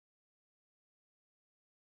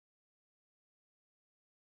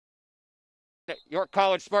York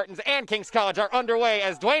College Spartans and Kings College are underway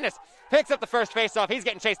as Duenas picks up the first faceoff. He's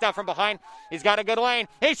getting chased out from behind. He's got a good lane.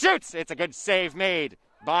 He shoots. It's a good save made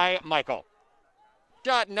by Michael.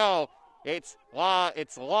 Shot, no. It's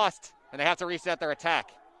lost, and they have to reset their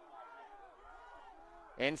attack.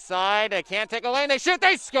 Inside, they can't take a lane. They shoot.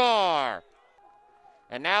 They score.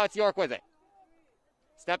 And now it's York with it.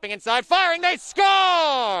 Stepping inside, firing. They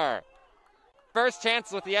score. First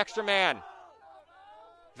chance with the extra man.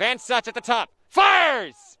 Van Such at the top.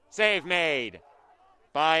 Fires! Save made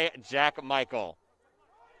by Jack Michael.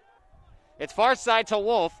 It's far side to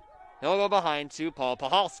Wolf. He'll go behind to Paul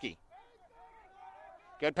Pahalski.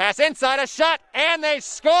 Good pass inside, a shot, and they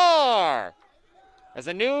score! As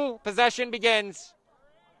a new possession begins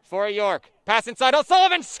for York. Pass inside,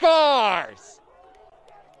 O'Sullivan scores!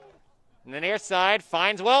 And the near side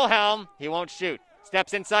finds Wilhelm. He won't shoot.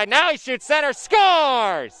 Steps inside, now he shoots center,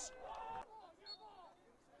 scores!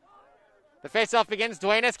 The faceoff begins.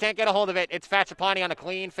 Duenas can't get a hold of it. It's Fatchapani on a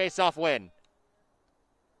clean faceoff win.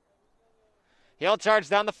 He'll charge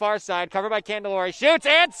down the far side, covered by Candelori. Shoots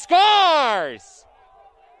and scores!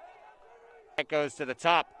 It goes to the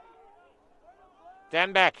top.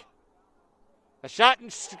 Dembeck. A shot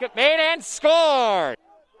made and scored.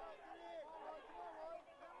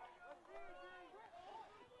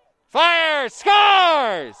 Fire!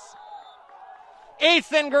 Scores!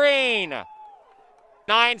 Ethan Green.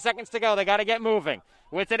 9 seconds to go. They got to get moving.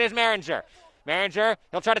 With it is Maringer. Maringer,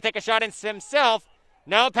 he'll try to take a shot in himself.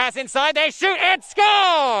 No, pass inside. They shoot and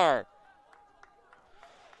score!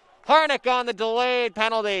 Harnick on the delayed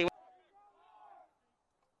penalty.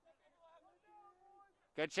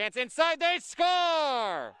 Good chance inside. They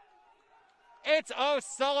score! It's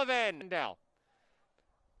O'Sullivan.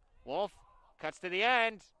 Wolf cuts to the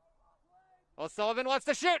end. O'Sullivan wants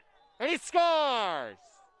to shoot, and he scores!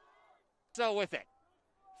 So with it.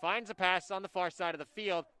 Finds a pass on the far side of the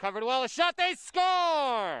field. Covered well. A shot. They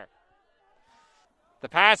score! The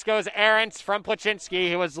pass goes errant from Placzynski.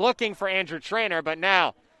 He was looking for Andrew Traynor, but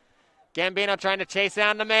now Gambino trying to chase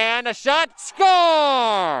down the man. A shot.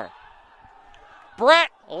 Score! Brett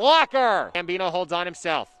Locker. Gambino holds on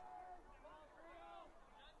himself.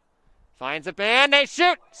 Finds a man. They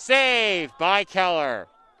shoot. Save by Keller.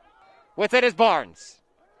 With it is Barnes.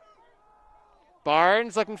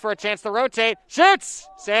 Barnes looking for a chance to rotate. Shoots!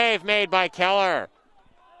 Save made by Keller.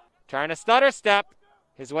 Trying to stutter step.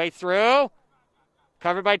 His way through.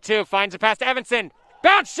 Covered by two. Finds a pass to Evanson.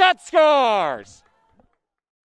 Bounce shot, scores!